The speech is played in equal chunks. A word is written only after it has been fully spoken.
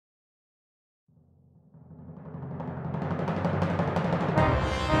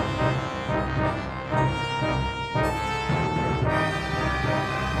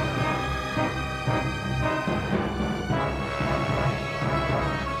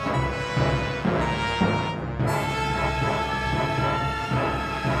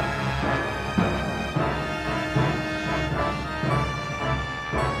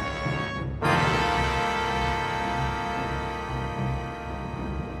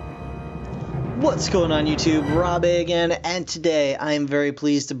What's going on YouTube? Rob again, and today I am very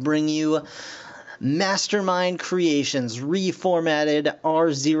pleased to bring you Mastermind Creations Reformatted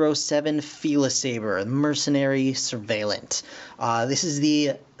R07 Felisaber, Mercenary Surveillant. This is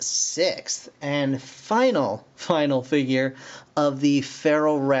the sixth and final figure of the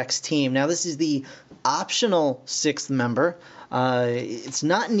Feral Rex team. Now this is the optional sixth member. It's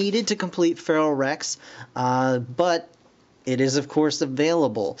not needed to complete Feral Rex, but it is, of course,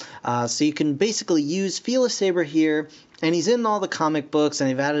 available. So you can basically use Felisaber here, and he's in all the comic books, and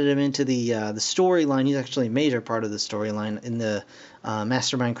they've added him into the storyline. He's actually a major part of the storyline in the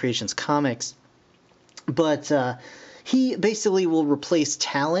Mastermind Creations comics. But he basically will replace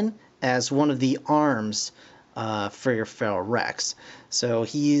Talon as one of the arms for your Feral Rex. So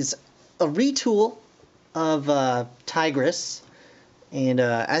he's a retool of Tigress. And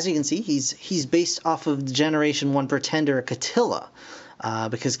as you can see, he's based off of the Generation 1 Pretender Catilla,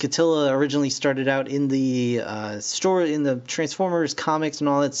 because Catilla originally started out in the story in the Transformers comics and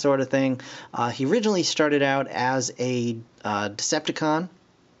all that sort of thing. He originally started out as a Decepticon,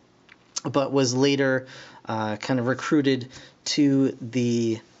 but was later kind of recruited to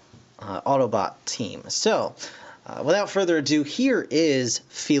the Autobot team. So, without further ado, here is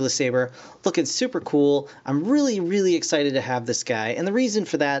Felisaber, looking super cool. I'm really excited to have this guy, and the reason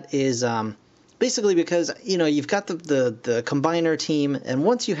for that is basically because, you know, you've got the combiner team, and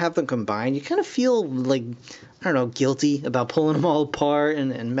once you have them combined, you kind of feel like, I don't know, guilty about pulling them all apart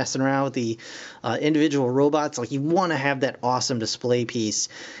and messing around with the individual robots. Like, you want to have that awesome display piece,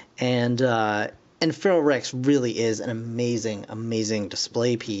 and Feral Rex really is an amazing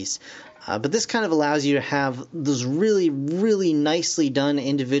display piece. But this kind of allows you to have those really nicely done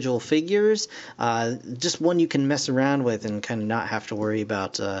individual figures, just one you can mess around with and kind of not have to worry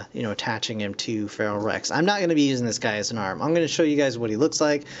about, you know, attaching him to Feral Rex. I'm not going to be using this guy as an arm. I'm going to show you guys what he looks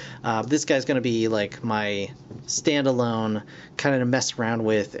like. This guy's going to be like my standalone, kind of to mess around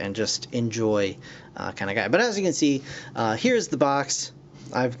with and just enjoy kind of guy. But as you can see, here's the box.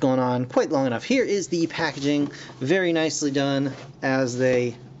 I've gone on quite long enough. Here is the packaging, very nicely done as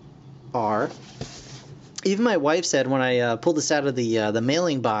they are. Even my wife said when I pulled this out of the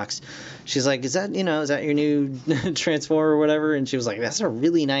mailing box, she's like, is that your new Transformer or whatever? And she was like, that's a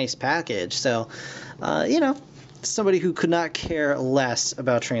really nice package. So, you know, somebody who could not care less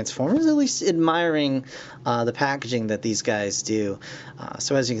about Transformers, at least admiring the packaging that these guys do.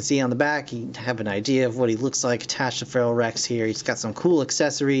 So as you can see on the back, you have an idea of what he looks like attached to Feral Rex here. He's got some cool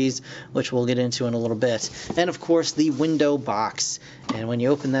accessories, which we'll get into in a little bit. And of course, the window box. And when you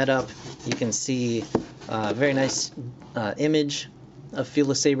open that up, you can see a very nice image of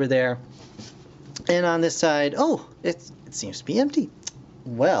Felisaber there. And on this side, oh, it seems to be empty.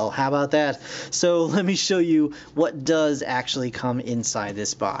 Well, how about that? So let me show you what does actually come inside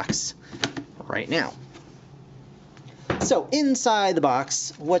this box right now. So inside the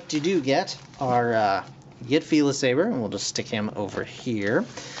box, what you do get are, you get Felisaber, and we'll just stick him over here.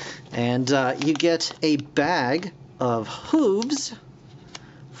 And you get a bag of hooves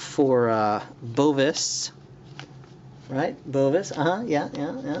for Bovis. Right? Bovis. Yeah.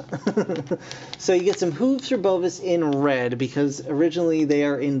 So you get some hooves for Bovis in red, because originally they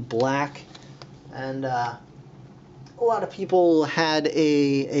are in black, and a lot of people had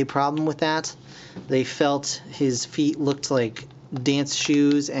a problem with that. They felt his feet looked like dance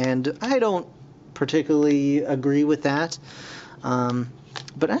shoes, and I don't particularly agree with that.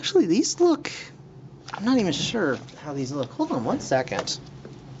 But actually these look, I'm not even sure how these look. Hold on one second.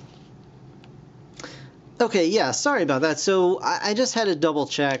 Okay, yeah, sorry about that. So I just had to double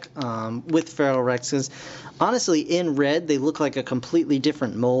check with Feral Rex, because honestly, in red they look like a completely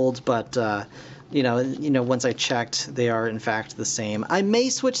different mold, but you know, once I checked, they are in fact the same. I may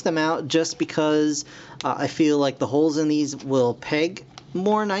switch them out just because I feel like the holes in these will peg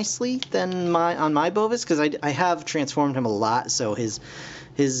more nicely than on my Bovis, because I have transformed him a lot, so his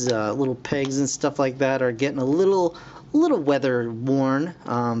little pegs and stuff like that are getting a little weather worn,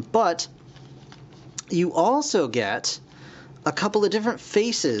 but you also get a couple of different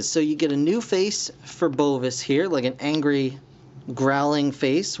faces. So you get a new face for Bovis here, like an angry, growling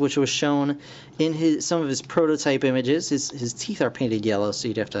face, which was shown in some of his prototype images. His teeth are painted yellow, so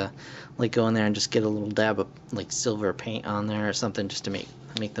you'd have to like go in there and just get a little dab of like silver paint on there or something just to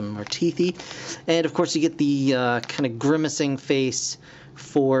make them more teethy. And of course you get the kind of grimacing face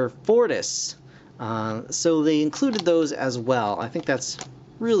for Fortis. So they included those as well. I think that's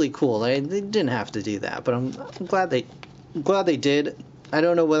really cool. They didn't have to do that, but I'm glad they did. I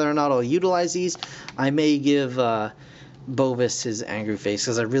don't know whether or not I'll utilize these. I may give Bovis his angry face,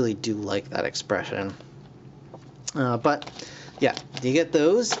 because I really do like that expression. But yeah, you get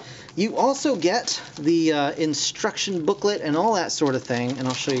those. You also get the instruction booklet and all that sort of thing, and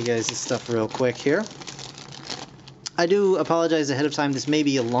I'll show you guys this stuff real quick here. I do apologize ahead of time. This may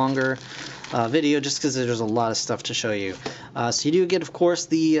be a longer video just because there's a lot of stuff to show you. So you do get, of course,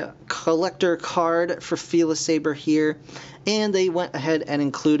 the collector card for Felisaber here, and they went ahead and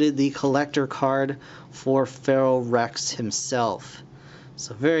included the collector card for Feral Rex himself.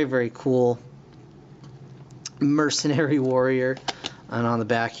 So very, very cool mercenary warrior. And on the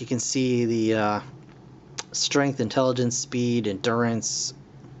back you can see the strength, intelligence, speed, endurance,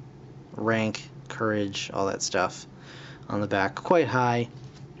 rank, courage, all that stuff on the back. Quite high.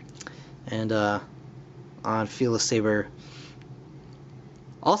 And on Felisaber,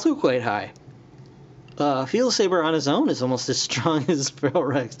 also quite high. Felisaber on his own is almost as strong as Feral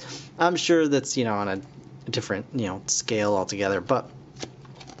Rex. I'm sure that's, you know, on a different, you know, scale altogether, but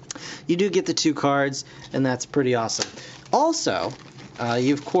you do get the 2 cards, and that's pretty awesome. Also,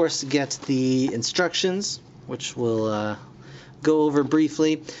 you of course get the instructions, which we'll go over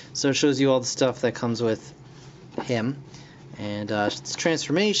briefly. So it shows you all the stuff that comes with him, and his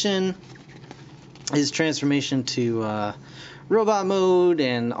transformation to robot mode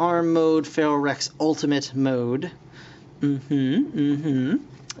and arm mode, Feral Rex ultimate mode.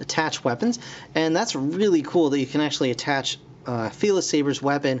 Attach weapons, and that's really cool that you can actually attach Felisaber's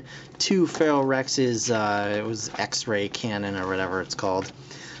weapon to Feral Rex's it was X-ray cannon or whatever it's called,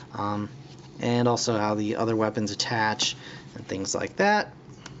 and also how the other weapons attach and things like that.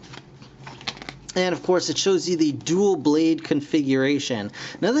 And of course it shows you the dual blade configuration.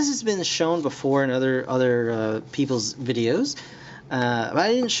 Now this has been shown before in other people's videos, but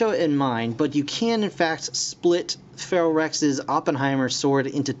I didn't show it in mine. But you can in fact split Feral Rex's Oppenheimer sword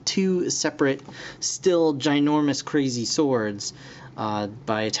into 2 separate, still ginormous crazy swords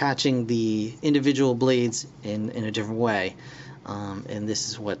by attaching the individual blades in a different way. And this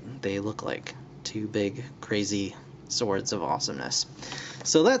is what they look like. 2 big crazy swords of awesomeness.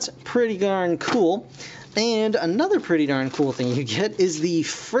 So that's pretty darn cool. And another pretty darn cool thing you get is the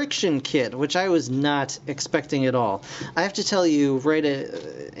friction kit, which I was not expecting at all. I have to tell you right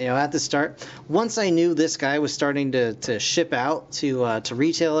at the start, once I knew this guy was starting to ship out to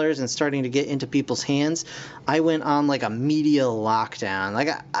retailers and starting to get into people's hands, I went on like a media lockdown. Like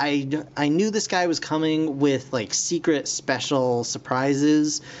I knew this guy was coming with like secret special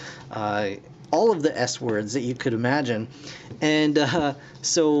surprises, all of the S words that you could imagine. And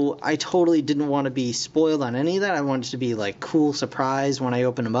so I totally didn't want to be spoiled on any of that. I wanted to be like cool surprise when I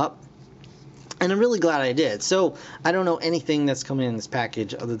open them up. And I'm really glad I did. So I don't know anything that's coming in this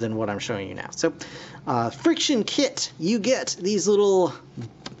package other than what I'm showing you now. So friction kit, you get these little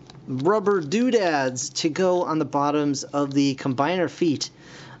rubber doodads to go on the bottoms of the combiner feet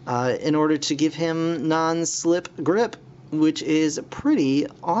in order to give him non-slip grip, which is pretty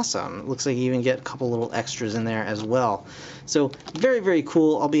awesome. Looks like you even get a couple little extras in there as well. So very, very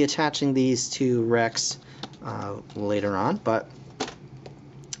cool. I'll be attaching these to Rex later on, but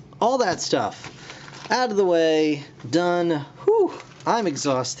all that stuff out of the way, done. Whew, I'm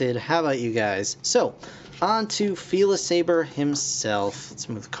exhausted. How about you guys? So on to Felisaber himself. Let's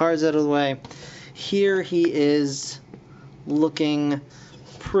move the cards out of the way. Here he is, looking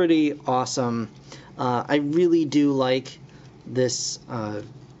pretty awesome. I really do like this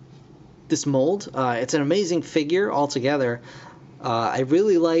this mold. It's an amazing figure altogether. I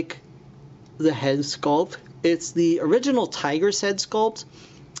really like the head sculpt. It's the original Tiger's head sculpt,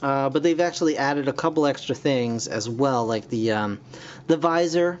 but they've actually added a couple extra things as well, like the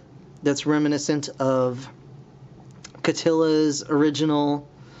visor that's reminiscent of Catilla's original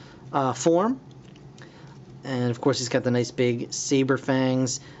form. And of course he's got the nice big saber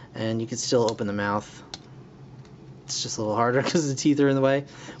fangs, and you can still open the mouth. It's just a little harder because the teeth are in the way,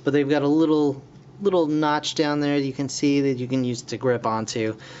 but they've got a little notch down there you can see that you can use to grip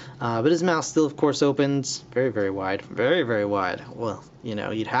onto. But his mouth still of course opens very, very wide. Very, very wide. Well, you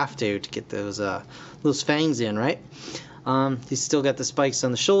know, you'd have to get those fangs in, right? He's still got the spikes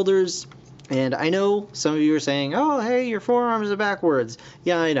on the shoulders. And I know some of you are saying, oh, hey, your forearms are backwards.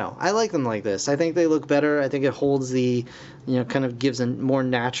 Yeah, I know. I like them like this. I think they look better. I think it holds the, you know, kind of gives a more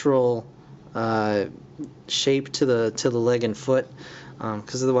natural shape to the leg and foot.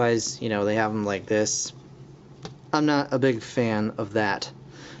 Because otherwise, you know, they have them like this. I'm not a big fan of that.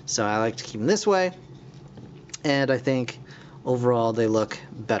 So I like to keep them this way. And I think overall they look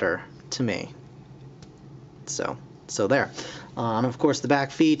better to me. So there. Of course, the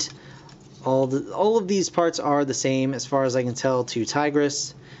back feet. All of these parts are the same as far as I can tell to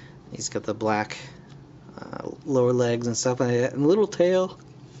Tigress. He's got the black lower legs and stuff like that, and a little tail.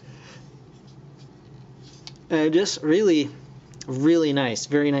 And just really Really nice,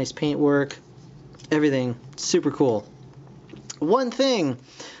 very nice paintwork. Everything super cool. One thing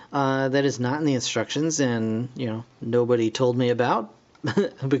that is not in the instructions, and nobody told me about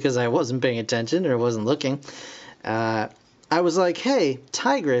because I wasn't paying attention or wasn't looking. I was like, hey,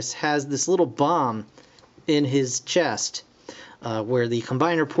 Tigress has this little bomb in his chest where the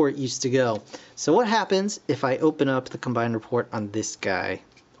combiner port used to go. So what happens if I open up the combiner port on this guy?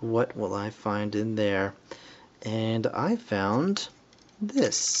 What will I find in there? And I found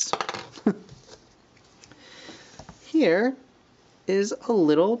this. Here is a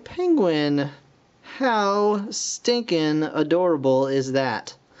little penguin. How stinking adorable is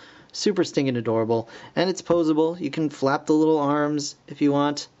that? Super stinking adorable. And it's posable. You can flap the little arms if you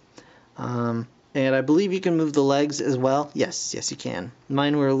want. And I believe you can move the legs as well. Yes, you can.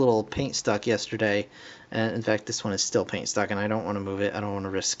 Mine were a little paint stuck yesterday. And in fact, this one is still paint stuck, and I don't want to move it. I don't want to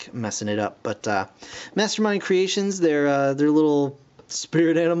risk messing it up. But Mastermind Creations, their little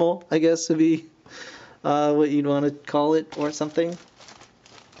spirit animal, I guess would be what you'd want to call it or something,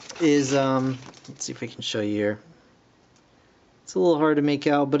 is, let's see if I can show you here. It's a little hard to make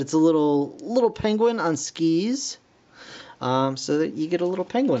out, but it's a little penguin on skis. So that you get a little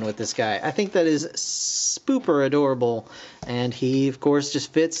penguin with this guy. I think that is super adorable, and he of course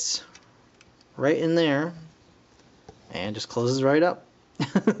just fits right in there and just closes right up.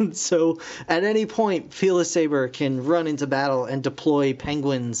 So at any point, Felisaber can run into battle and deploy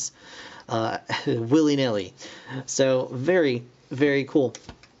penguins willy-nilly. So very, very cool.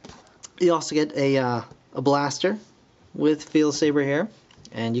 You also get a blaster with Felisaber here.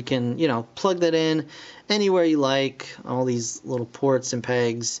 And you can, plug that in anywhere you like. All these little ports and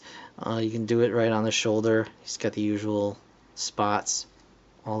pegs. You can do it right on the shoulder. He's got the usual spots,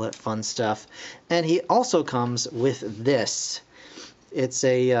 all that fun stuff. And he also comes with this. It's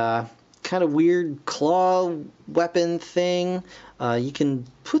a kind of weird claw weapon thing. You can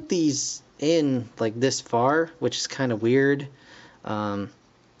put these in like this far, which is kind of weird.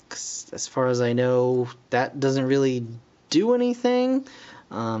 'Cause as far as I know, that doesn't really do anything.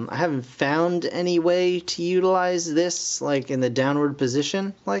 I haven't found any way to utilize this like in the downward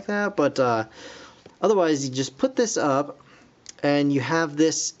position like that, but otherwise you just put this up and you have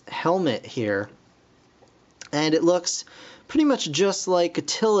this helmet here, and it looks pretty much just like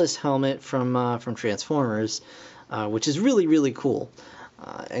Attila's helmet from Transformers, which is really, really cool.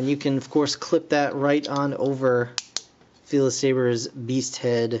 And you can of course clip that right on over Felisaber's beast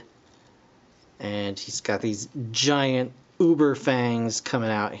head, and he's got these giant uber fangs coming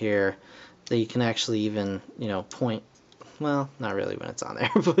out here that you can actually even point, well, not really when it's on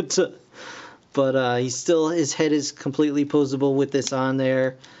there, but he's still, his head is completely posable with this on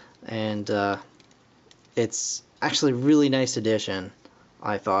there, and it's actually a really nice addition,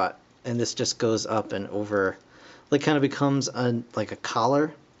 I thought. And this just goes up and over, like kind of becomes like a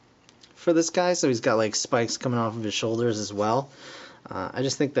collar for this guy, so he's got like spikes coming off of his shoulders as well. I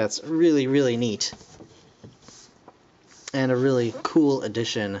just think that's really, really neat. And a really cool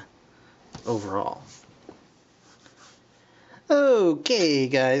addition overall. Okay,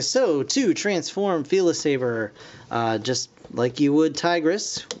 guys, so to transform Felisaber, just like you would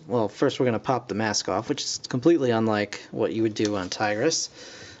Tigress, well, first we're going to pop the mask off, which is completely unlike what you would do on Tigress.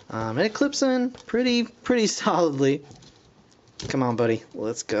 And it clips in pretty solidly. Come on, buddy,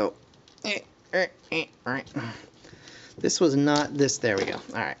 let's go. Alright. This was not this, there we go.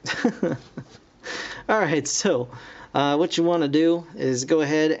 Alright. Alright, so what you want to do is go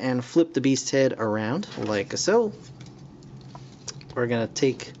ahead and flip the beast head around like so. We're going to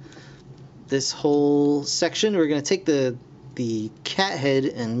take this whole section, we're going to take the cat head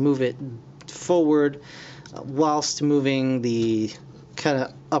and move it forward whilst moving the kind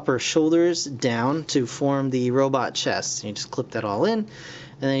of upper shoulders down to form the robot chest. You just clip that all in, and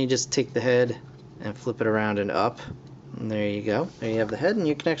then you just take the head and flip it around and up. And there you go. There you have the head, and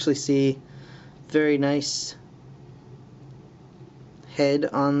you can actually see very nice head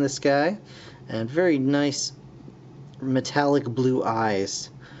on this guy, and very nice metallic blue eyes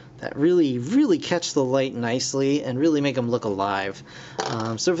that really catch the light nicely and really make them look alive.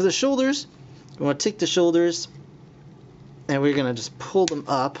 So for the shoulders, we want to take the shoulders and we're going to just pull them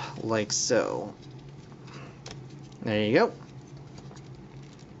up like so. There you go.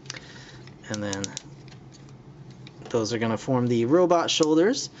 And then those are going to form the robot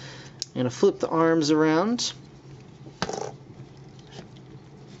shoulders. I'm going to flip the arms around,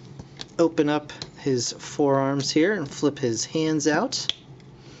 open up his forearms here and flip his hands out.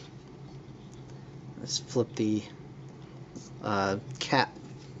 Let's flip the cat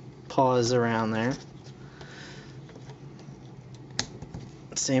paws around there.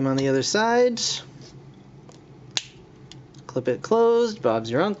 Same on the other side. Clip it closed.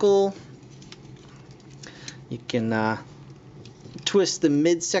 Bob's your uncle. You can twist the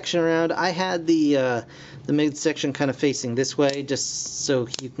midsection around. I had the midsection kind of facing this way, just so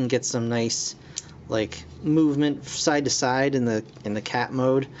you can get some nice like movement side to side in the cat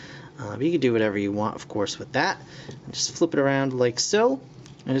mode. But you can do whatever you want, of course, with that. Just flip it around like so.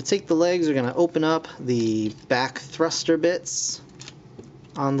 And to take the legs, we're going to open up the back thruster bits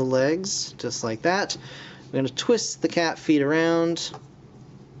on the legs, just like that. We're going to twist the cat feet around.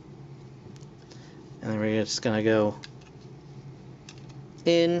 And then we're just going to go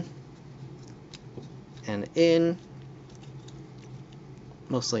in and in.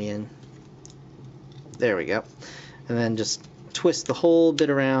 Mostly in. There we go. And then just twist the whole bit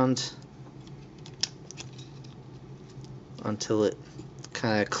around until it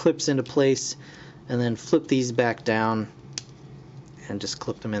kind of clips into place, and then flip these back down and just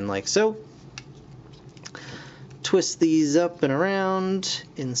clip them in like so. Twist these up and around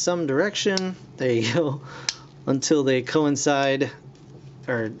in some direction. There you go. Until they coincide,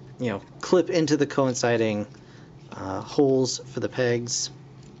 or clip into the coinciding holes for the pegs.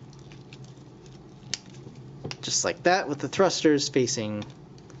 Just like that, with the thrusters facing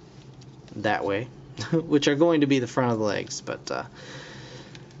that way, which are going to be the front of the legs. But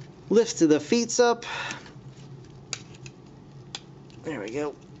lift the feet up. There we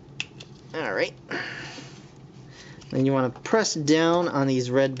go. Alright. Then you want to press down on these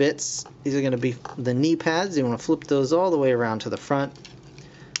red bits. These are going to be the knee pads. You want to flip those all the way around to the front.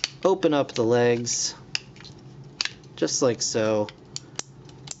 Open up the legs, just like so.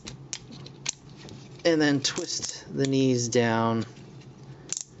 And then twist the knees down,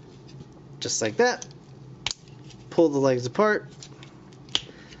 just like that. Pull the legs apart.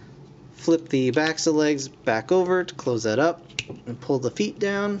 Flip the backs of the legs back over to close that up. And pull the feet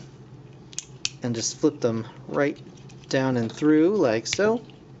down. And just flip them right down and through, like so.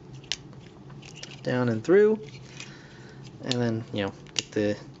 Down and through. And then,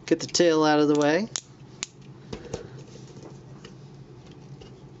 get the tail out of the way.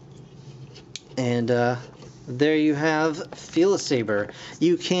 And there you have Felisaber.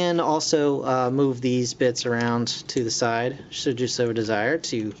 You can also move these bits around to the side, should you so desire,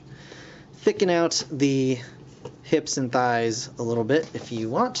 to thicken out the hips and thighs a little bit if you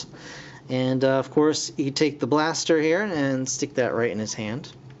want. And of course, you take the blaster here and stick that right in his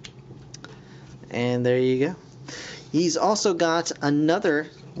hand. And there you go. He's also got another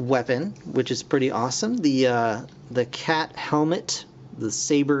weapon, which is pretty awesome. The cat helmet, the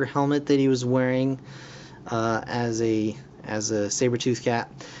saber helmet that he was wearing as a saber-toothed cat.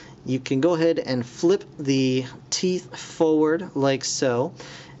 You can go ahead and flip the teeth forward like so.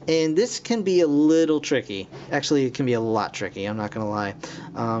 And this can be a little tricky. Actually, it can be a lot tricky, I'm not going to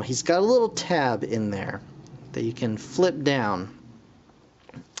lie. He's got a little tab in there that you can flip down,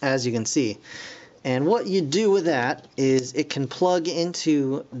 as you can see. And what you do with that is it can plug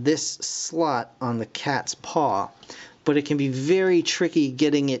into this slot on the cat's paw, but it can be very tricky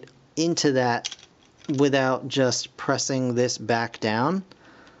getting it into that without just pressing this back down.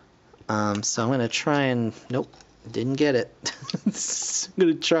 So I'm going to try and... Nope, didn't get it. I'm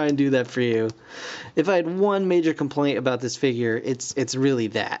going to try and do that for you. If I had one major complaint about this figure, it's really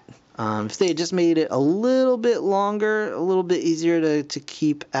that. If they had just made it a little bit longer, a little bit easier to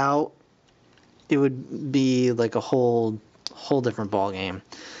keep out, it would be like a whole different ball game.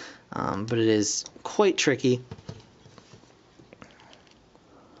 But it is quite tricky.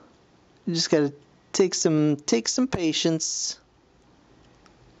 You just gotta take some patience.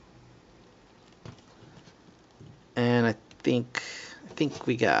 And I think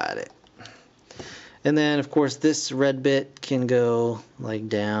we got it. And then of course this red bit can go like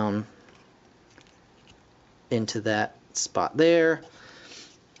down into that spot there.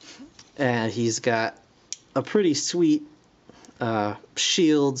 And he's got a pretty sweet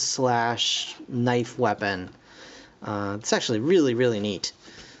shield slash knife weapon. It's actually really, really neat.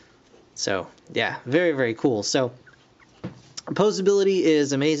 So yeah, very, very cool. So posability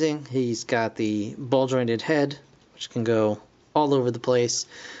is amazing. He's got the ball jointed head, which can go all over the place.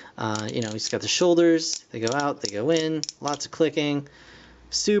 He's got the shoulders. They go out, they go in. Lots of clicking.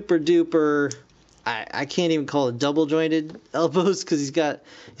 Super duper. I can't even call it double jointed elbows because he's got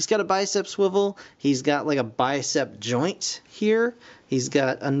a bicep swivel. He's got like a bicep joint here. He's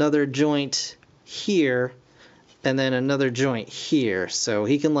got another joint here, and then another joint here. So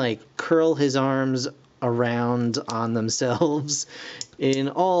he can like curl his arms around on themselves in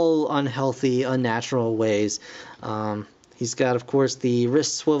all unhealthy, unnatural ways. He's got, of course, the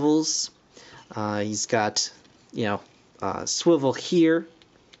wrist swivels. He's got, swivel here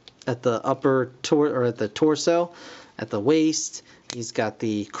at the upper or at the torso, at the waist. He's got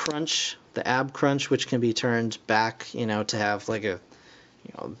the crunch, the ab crunch, which can be turned back, you know, to have like a,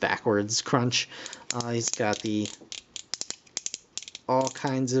 you know, backwards crunch. He's got the all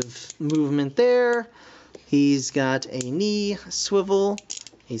kinds of movement there. He's got a knee swivel.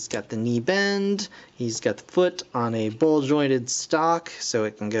 He's got the knee bend. He's got the foot on a ball jointed stock, so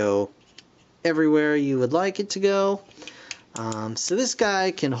it can go everywhere you would like it to go. So this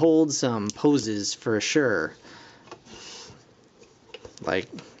guy can hold some poses for sure. Like,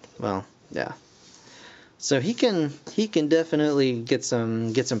 well, yeah. So he can definitely get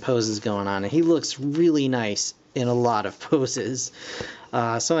some poses going on, and he looks really nice in a lot of poses.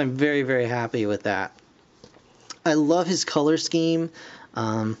 So I'm very, very happy with that. I love his color scheme.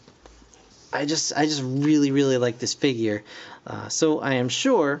 I just really, really like this figure. So I am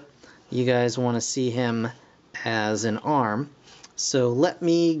sure you guys want to see him as an arm. So let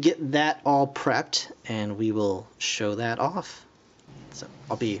me get that all prepped, and we will show that off. So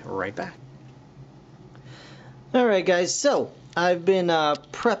I'll be right back. Alright guys, so I've been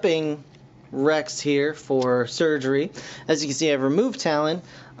prepping Rex here for surgery. As you can see, I've removed Talon.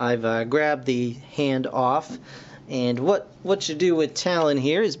 I've grabbed the hand off. And what you do with Talon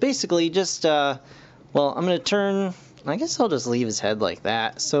here is basically just, well, I'm going to turn, I guess I'll just leave his head like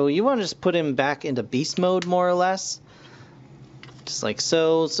that. So you want to just put him back into beast mode, more or less. Just like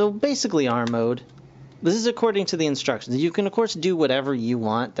so. So basically arm mode. This is according to the instructions. You can, of course, do whatever you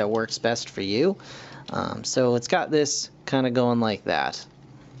want that works best for you. So it's got this kind of going like that.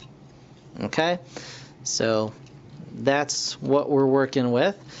 Okay? So that's what we're working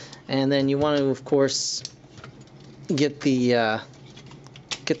with. And then you want to, of course, get the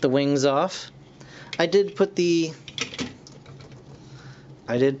wings off. I did put the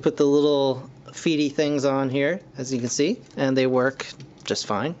little feety things on here, as you can see, and they work just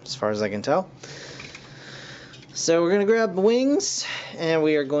fine as far as I can tell. So we're going to grab the wings, and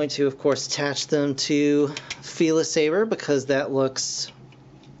we are going to, of course, attach them to Felisaber because that looks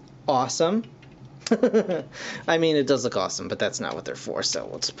awesome. I mean, it does look awesome, but that's not what they're for, so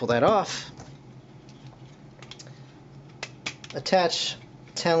let's pull that off. Attach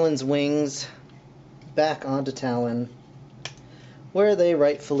Talon's wings back onto Talon where they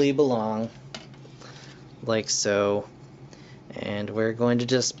rightfully belong, like so. And we're going to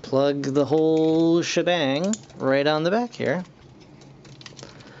just plug the whole shebang right on the back here.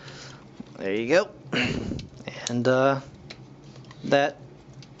 There you go. And that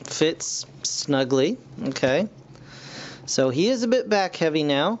fits snugly. Okay. So he is a bit back heavy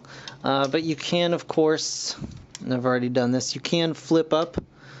now, but you can, of course, and I've already done this, you can flip up.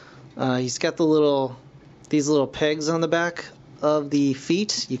 He's got these little pegs on the back of the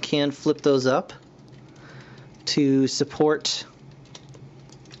feet. You can flip those up to support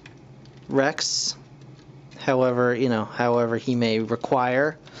Rex, however he may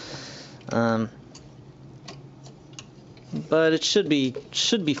require. But it should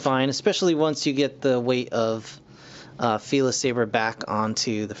be fine, especially once you get the weight of Felisaber back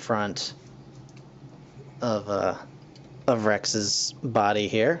onto the front of Rex's body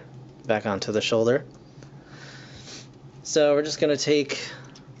here, back onto the shoulder. So we're just gonna take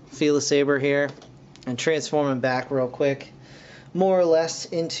Felisaber here and transform him back real quick, more or less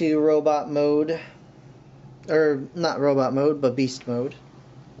into robot mode, or not robot mode, but beast mode.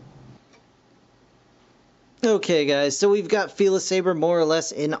 Okay guys, so we've got Felisaber more or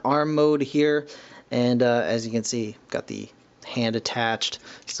less in arm mode here, and as you can see, got the hand attached,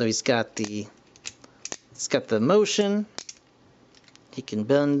 so it's got the motion. He can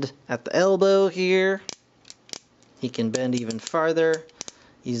bend at the elbow here. He can bend even farther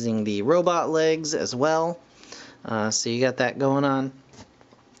using the robot legs as well. So you got that going on.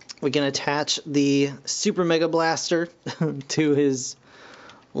 We can attach the Super Mega Blaster to his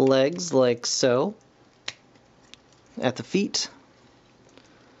legs like so. At the feet.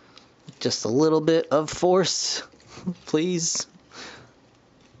 Just a little bit of force, please.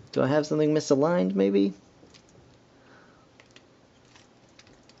 Do I have something misaligned maybe?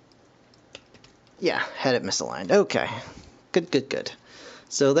 Yeah, had it misaligned. Okay. Good.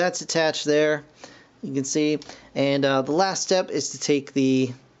 So that's attached there. You can see. And the last step is to take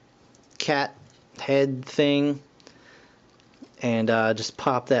the cat head thing and just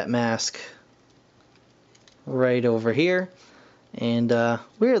pop that mask right over here. And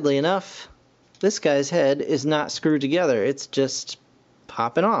weirdly enough, this guy's head is not screwed together. It's just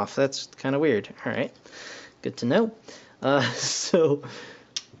popping off. That's kind of weird. Alright, good to know. So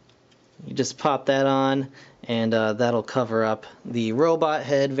you just pop that on, and that'll cover up the robot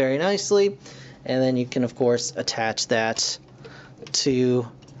head very nicely. And then you can, of course, attach that to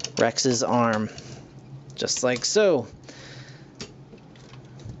Rex's arm. just like so.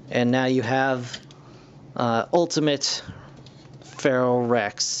 And now you have Ultimate Feral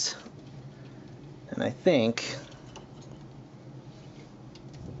Rex. And I think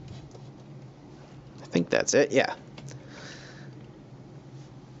that's it, yeah.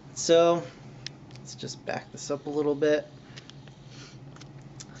 So, let's just back this up a little bit.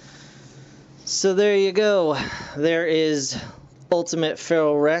 So there you go. There is Ultimate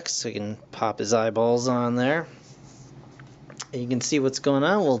Feral Rex. So you can pop his eyeballs on there. And you can see what's going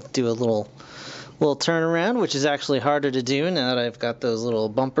on. We'll do a little turnaround, which is actually harder to do now that I've got those little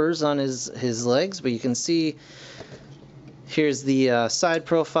bumpers on his legs. But you can see, here's the side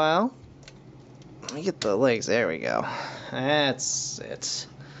profile. Let me get the legs. There we go. That's it.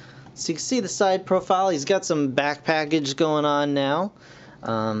 So you can see the side profile. He's got some back package going on now.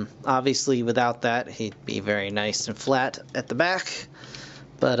 Obviously, without that, he'd be very nice and flat at the back.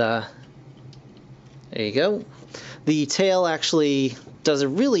 But there you go. The tail actually does a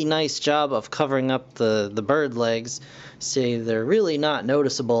really nice job of covering up the bird legs, so they're really not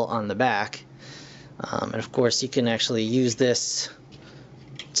noticeable on the back. And of course, you can actually use this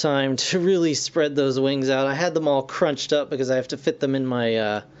time to really spread those wings out. I had them all crunched up because I have to fit them in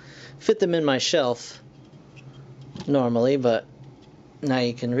my shelf normally, but now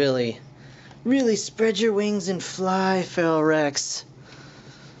you can really spread your wings and fly, Feral Rex.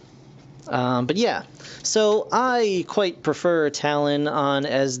 But yeah, so I quite prefer Talon on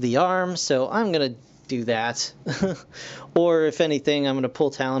as the arm, so I'm gonna do that. Or if anything, I'm gonna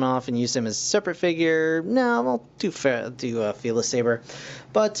pull Talon off and use him as a separate figure. No, I'll do Felisaber.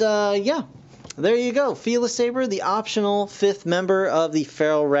 But yeah, there you go, Felisaber, the optional 5th member of the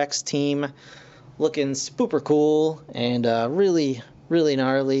Feral Rex team, looking super cool and really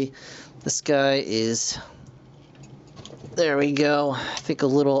gnarly. This guy is, there we go, I think a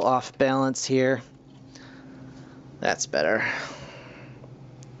little off balance here. That's better.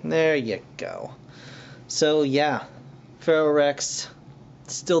 There you go. So yeah, Feral Rex,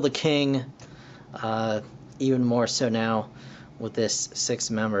 still the king, even more so now with this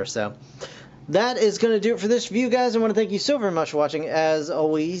 6th member. So that is going to do it for this review, guys. I want to thank you so very much for watching. As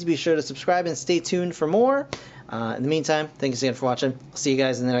always, be sure to subscribe and stay tuned for more. In the meantime, thanks again for watching. I'll see you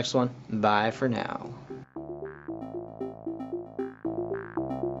guys in the next one. Bye for now.